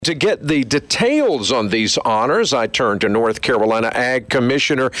To get the details on these honors, I turn to North Carolina Ag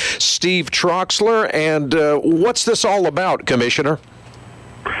Commissioner Steve Troxler. And what's this all about, Commissioner?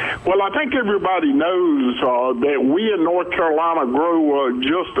 Well, I think everybody knows that we in North Carolina grow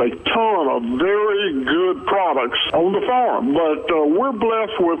just a ton of very good products on the farm. But we're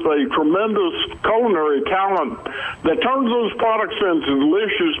blessed with a tremendous culinary talent that turns those products into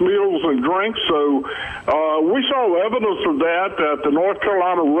delicious meals and drinks. So we saw evidence of that at the North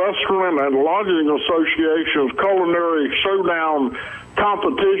Carolina Restaurant and Lodging Association's Culinary Showdown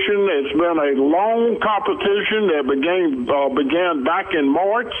competition. It's been a long competition that began back in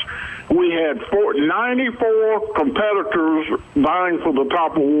March. We had 94 competitors vying for the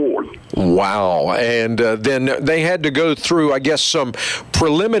top award. Wow. And then they had to go through, I guess, some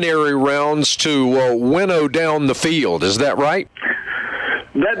preliminary rounds to winnow down the field. Is that right?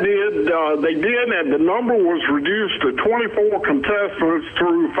 They did, and the number was reduced to 24 contestants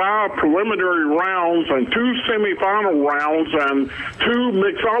through 5 preliminary rounds and 2 semifinal rounds and 2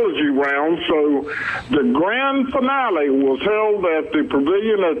 mixology rounds. So the grand finale was held at the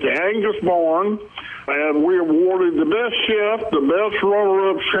pavilion at the Angus Barn, and we awarded the best chef, the best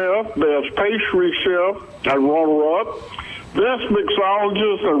runner-up chef, best pastry chef, and runner-up, best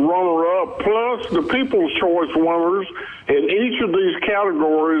mixologist and runner-up, plus the People's Choice winners in each of these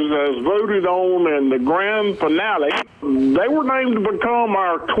categories as voted on in the grand finale. They were named to become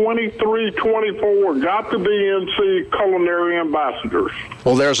our 23-24 Got-To-Be NC Culinary Ambassadors.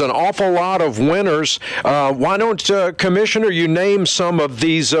 Well, there's an awful lot of winners. Why don't, Commissioner, you name some of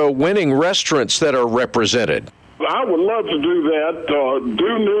these winning restaurants that are represented? I would love to do that.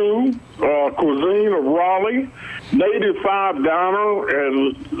 Do New Cuisine of Raleigh, Native 5 Diner,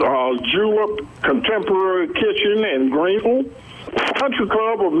 and Julep Contemporary Kitchen in Greenville, Country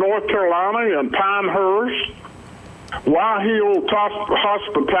Club of North Carolina in Pinehurst, Y Hill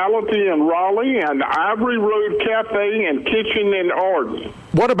Hospitality in Raleigh, and Ivory Road Cafe and Kitchen in Arden.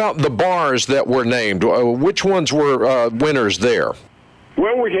 What about the bars that were named? Which ones were winners there?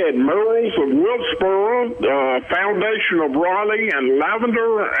 Well, we had Merle's of Wilkesboro, Foundation of Raleigh, and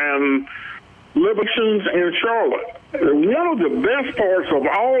Lavender and Livingston's in Charlotte. One of the best parts of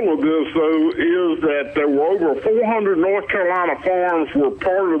all of this, though, is that there were over 400 North Carolina farms were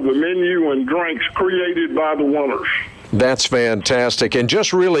part of the menu and drinks created by the winners. That's fantastic, and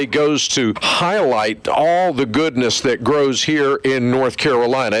just really goes to highlight all the goodness that grows here in North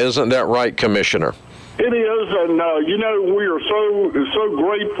Carolina. Isn't that right, Commissioner? It is, and we are so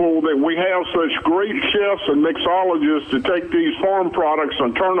grateful that we have such great chefs and mixologists to take these farm products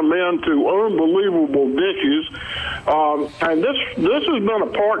and turn them into unbelievable dishes. And this has been a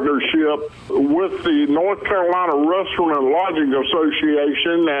partnership with the North Carolina Restaurant and Lodging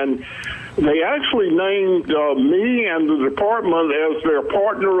Association, and they actually named me and the department as their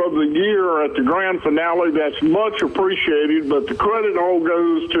partner of the year at the grand finale. That's much appreciated, but the credit all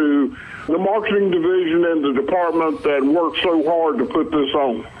goes to the marketing division and the department that worked so hard to put this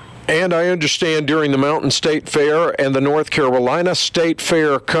on. And I understand during the Mountain State Fair and the North Carolina State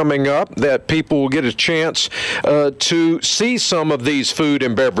Fair coming up that people will get a chance to see some of these food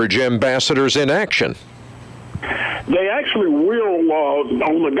and beverage ambassadors in action. They actually will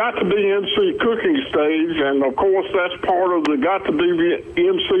on the Got-To-Be NC cooking stage, and of course that's part of the Got-To-Be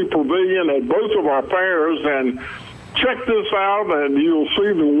NC pavilion at both of our fairs. And check this out, and you'll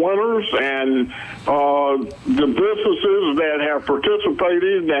see the winners and the businesses that have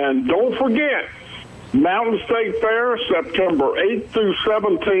participated. And don't forget, Mountain State Fair, September 8th through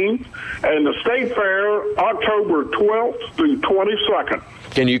 17th, and the State Fair, October 12th through 22nd.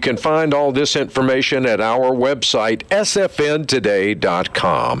 And you can find all this information at our website,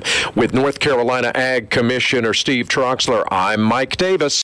 sfntoday.com. With North Carolina Ag Commissioner Steve Troxler, I'm Mike Davis.